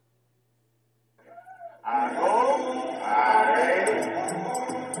We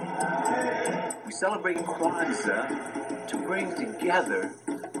celebrate Kwanzaa to bring together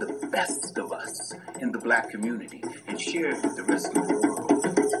the best of us in the Black community and share it with the rest of the world.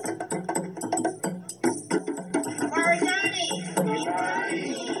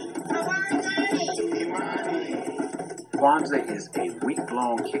 Kwanzaa is a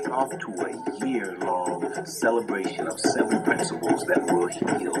week-long kickoff to a year-long celebration of 7 principles that will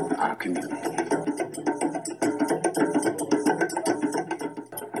heal our community.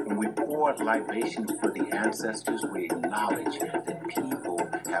 When we pour libations for the ancestors, we acknowledge that people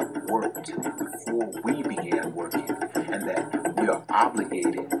have worked before we began working and that we are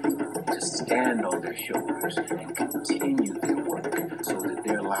obligated to stand on their shoulders and continue their work so that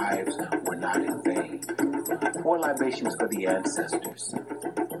their lives were not in vain. Pour libations for the ancestors.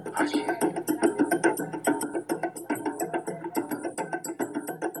 Ashe.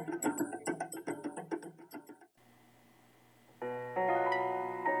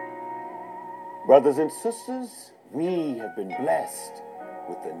 Brothers and sisters, we have been blessed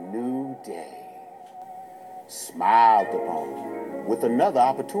with a new day. Smiled upon with another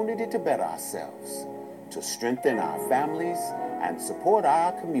opportunity to better ourselves, to strengthen our families and support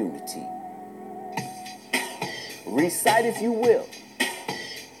our community. Recite, if you will,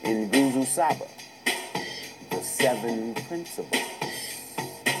 in Nguzo Saba, the 7 principles.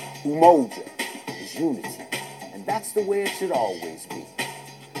 Umoja is unity, and that's the way it should always be.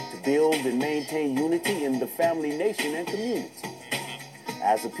 To build and maintain unity in the family, nation, and community.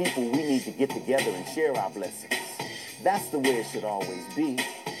 As a people, we need to get together and share our blessings. That's the way it should always be.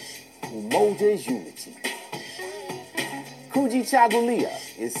 Umoja is unity. Kujichagulia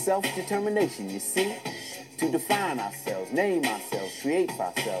is self-determination, you see? To define ourselves, name ourselves, create for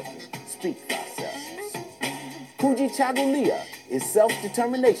ourselves, and speak for ourselves. Kujichagulia is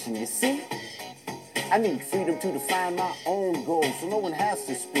self-determination, you see? I need freedom to define my own goals so no one has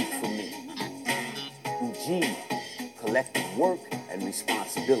to speak for me. Ujima, collective work and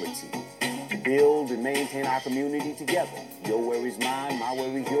responsibility. To build and maintain our community together. Your worry's mine, my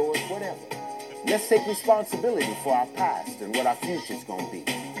worry's yours, whatever. Let's take responsibility for our past and what our future's gonna be.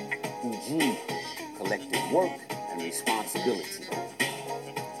 Ujima, collective work and responsibility.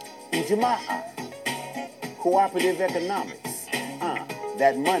 Ujamaa, cooperative economics.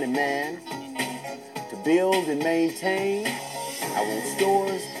 That money, man. To build and maintain our own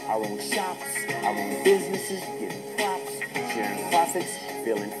stores, our own shops, our own businesses, getting props, sharing profits,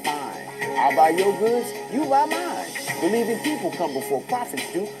 feeling fine. I'll buy your goods, you buy mine. Believing people come before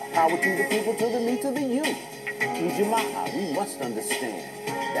profits do. Power to the people, to the me, to the you. Ujamaa, we must understand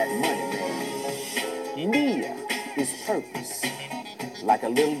that money, man. Nia is purpose, like a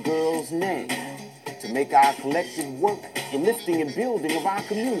little girl's name, to make our collective work the lifting and building of our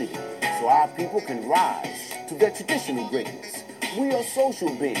community, so our people can rise to their traditional greatness. We are social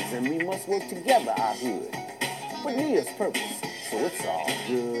beings and we must work together, our hood. But Nia's purpose, so it's all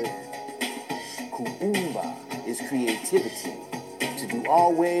good. Kuumba is creativity, to do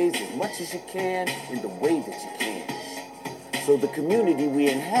always as much as you can in the way that you can. So the community we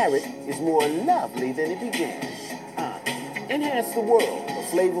inherit is more lovely than it began. Enhance the world, a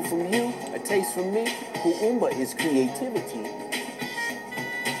flavor from you, a taste from me. Kuumba is creativity.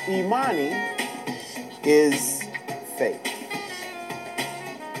 Imani is faith.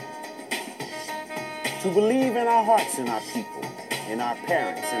 To believe in our hearts and our people, in our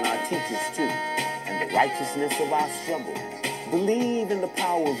parents and our teachers too, and the righteousness of our struggle. Believe in the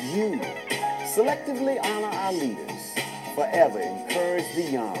power of you. Selectively honor our leaders. Forever encourage the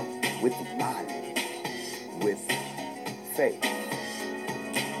young with Imani, with faith.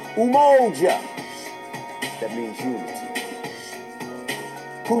 Umoja, that means unity.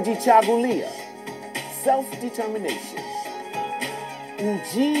 Kujichagulia, self-determination.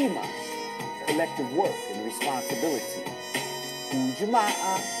 Ujima, collective work and responsibility.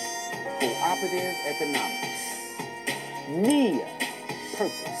 Ujamaa, cooperative economics. Nia,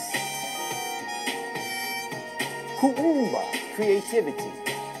 purpose. Kuumba, creativity.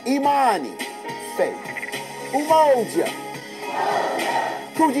 Imani, faith. Umoja,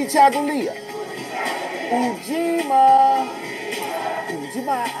 Kujichagulia. Ujima,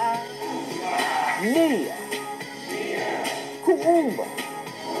 Ujamaa. Nia, Kuumba.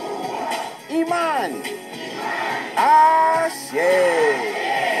 Imani. Ashe.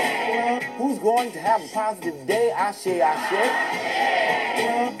 Who's going to have a positive day? Ashe, ashe.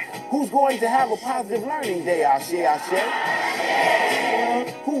 Who's going to have a positive learning day? Ashe, ashe.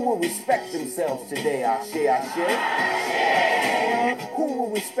 Who will respect themselves today? Ashe, ashe. Who will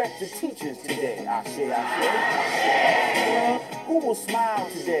respect the teachers today? Ashe, ashe. Who will smile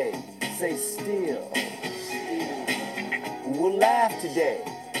today? Say still. Who will laugh today?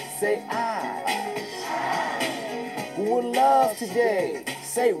 Say I. Who will love today?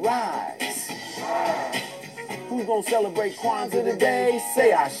 Say rise. Who's gonna celebrate Kwanzaa today?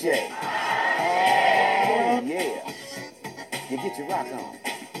 Say Ashe. Oh yeah. You get your rock on.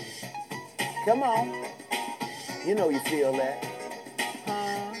 Come on. You know you feel that.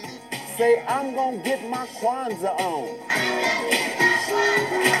 Huh? Say I'm gonna get my Kwanzaa on.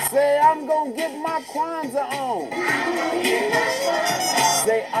 Say I'm gonna get my Kwanzaa on.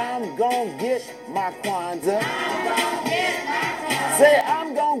 Say I'm gonna get my Kwanzaa. Say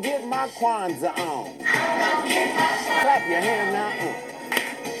I'm gonna get my Kwanzaa on. Clap your hand now.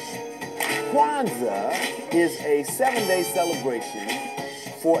 Kwanzaa is a 7-day celebration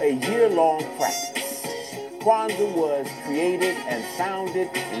for a year-long practice. Kwanzaa was created and founded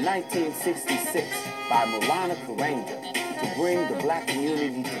in 1966 by Maulana Karenga to bring the black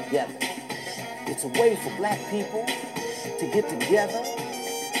community together. It's a way for black people to get together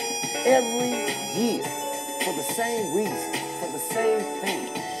every year for the same reason, for the same thing.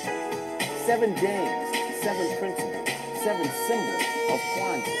 7 days, 7 principles, 7 symbols of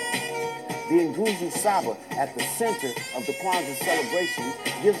Kwanzaa. The Nguzo Saba at the center of the Kwanzaa celebration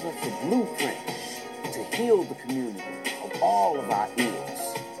gives us a blueprint to heal the community of all of our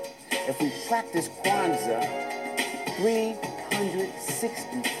ills. If we practice Kwanzaa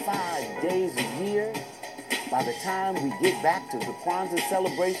 365 days a year, by the time we get back to the Kwanzaa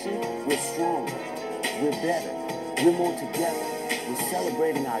celebration, we're stronger, we're better, we're more together. We're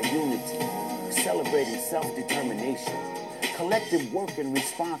celebrating our unity, we're celebrating self-determination. Collective work and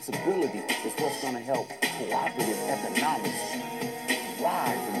responsibility is what's going to help cooperative economics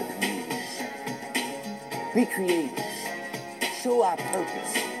rise in the community. Be creative. Show our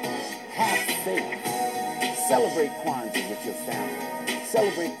purpose. Have faith. Celebrate Kwanzaa with your family.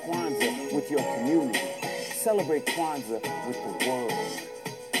 Celebrate Kwanzaa with your community. Celebrate Kwanzaa with the world.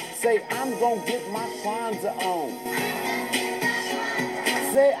 Say, I'm going to get my Kwanzaa on.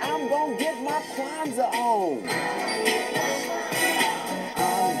 Say, I'm going to get my Kwanzaa on.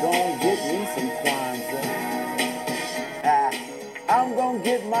 I'm going to get me some Kwanzaa. I'm going to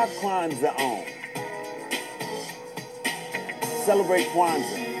get my Kwanzaa on. Celebrate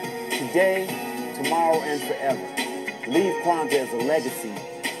Kwanzaa today, tomorrow, and forever. Leave Kwanzaa as a legacy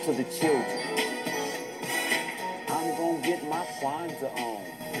to the children. I'm going to get my Kwanzaa on.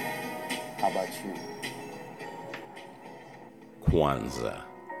 How about you? Kwanzaa,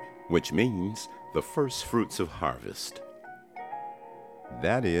 which means the first fruits of harvest.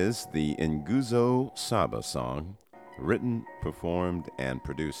 That is the Nguzo Saba song, written, performed, and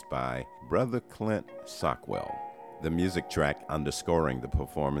produced by Brother Clint Sockwell. The music track underscoring the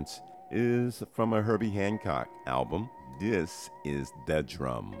performance is from a Herbie Hancock album. This is The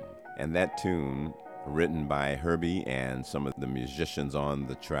Drum. And that tune, written by Herbie and some of the musicians on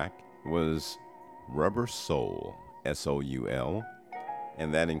the track, was Rubber Soul, S-O-U-L.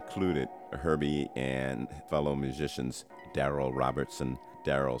 And that included Herbie and fellow musicians Darrell Robertson,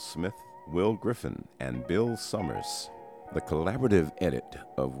 Darrell Smith, Will Griffin, and Bill Summers. The collaborative edit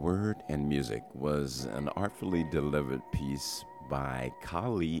of word and music was an artfully delivered piece by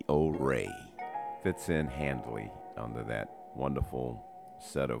Kali O'Ray. Fits in handily under that wonderful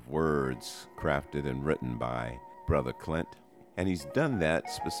set of words crafted and written by Brother Clint. And he's done that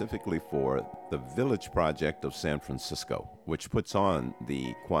specifically for the Village Project of San Francisco, which puts on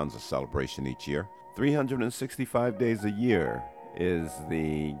the Kwanzaa celebration each year. 365 days a year is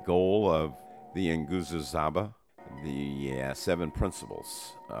the goal of the Nguzo Saba, the 7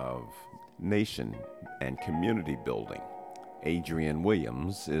 principles of nation and community building. Adrian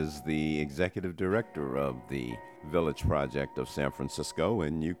Williams is the executive director of the Village Project of San Francisco,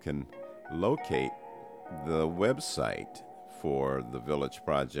 and you can locate the website for the Village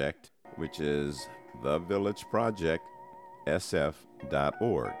Project, which is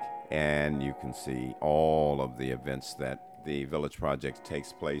thevillageprojectsf.org. And you can see all of the events that the Village Project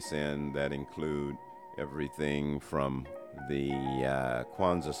takes place in that include everything from the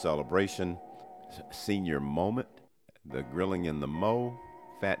Kwanzaa celebration, Senior Moment, the Grilling in the Mo,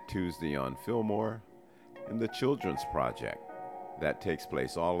 Fat Tuesday on Fillmore, and the Children's Project. That takes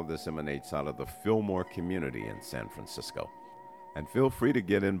place. All of this emanates out of the Fillmore community in San Francisco. And feel free to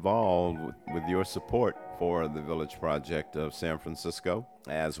get involved with your support for the Village Project of San Francisco,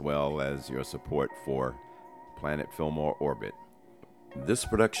 as well as your support for Planet Fillmore Orbit. This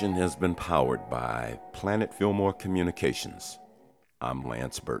production has been powered by Planet Fillmore Communications. I'm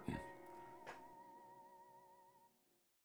Lance Burton.